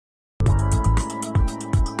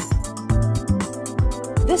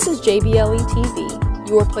This is JBLETV,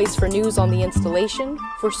 your place for news on the installation,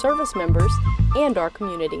 for service members, and our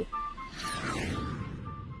community.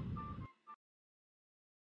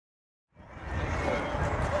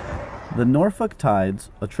 The Norfolk Tides,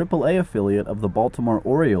 a AAA affiliate of the Baltimore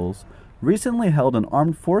Orioles, recently held an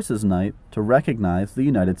Armed Forces Night to recognize the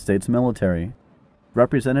United States military.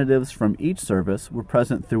 Representatives from each service were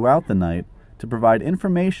present throughout the night to provide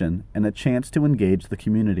information and a chance to engage the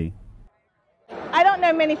community. I don't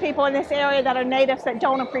know many people in this area that are natives that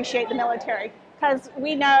don't appreciate the military, because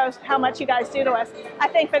we know how much you guys do to us. I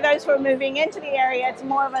think for those who are moving into the area, it's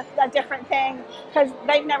more of a different thing because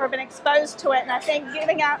they've never been exposed to it. And I think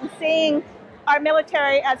getting out and seeing our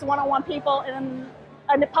military as one-on-one people in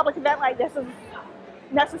a public event like this is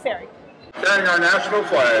necessary. Carrying our national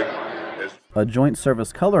flag is... A joint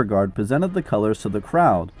service color guard presented the colors to the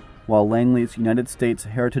crowd, while Langley's United States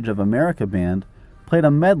Heritage of America Band played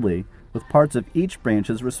a medley with parts of each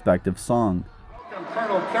branch's respective song.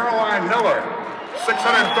 Colonel Caroline Miller,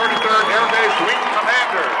 633rd Air Base Wing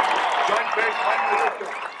Commander, Joint Base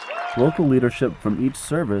Langley. Local leadership from each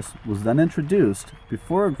service was then introduced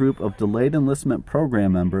before a group of delayed enlistment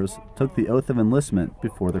program members took the oath of enlistment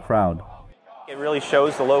before the crowd. It really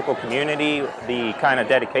shows the local community the kind of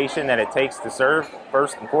dedication that it takes to serve,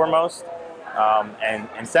 first and foremost,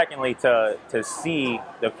 and secondly to see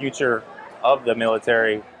the future of the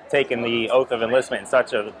military taking the oath of enlistment in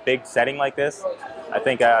such a big setting like this. I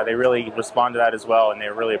think they really respond to that as well, and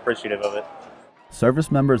they're really appreciative of it.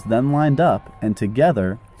 Service members then lined up and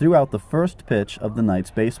together threw out the first pitch of the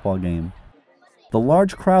night's baseball game. The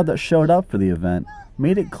large crowd that showed up for the event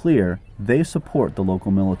made it clear they support the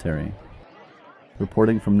local military.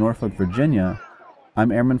 Reporting from Norfolk, Virginia,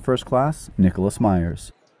 I'm Airman First Class Nicolas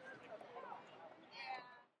Myers.